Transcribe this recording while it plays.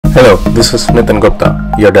Hello, this is Nitin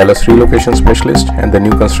Gupta, your Dallas relocation specialist and the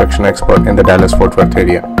new construction expert in the Dallas-Fort Worth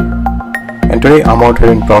area. And today I'm out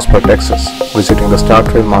here in Prosper, Texas, visiting the Star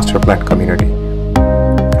Trail Master Plan community.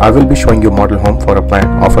 I will be showing you model home for a plan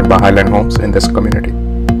offered by Highland Homes in this community.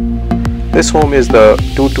 This home is the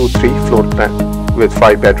 223 floor plan with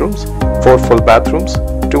 5 bedrooms, 4 full bathrooms,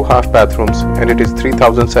 2 half bathrooms, and it is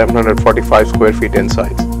 3,745 square feet in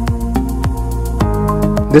size.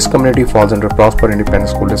 This community falls under Prosper Independent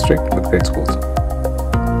School District with great schools.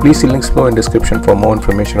 Please see links below in description for more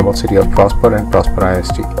information about City of Prosper and Prosper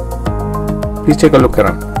ISD. Please take a look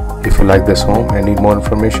around. If you like this home and need more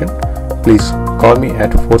information, please call me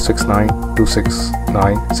at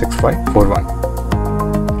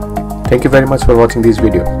 469-269-6541. Thank you very much for watching these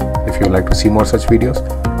videos. If you would like to see more such videos,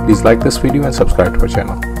 please like this video and subscribe to our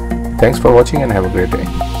channel. Thanks for watching and have a great day.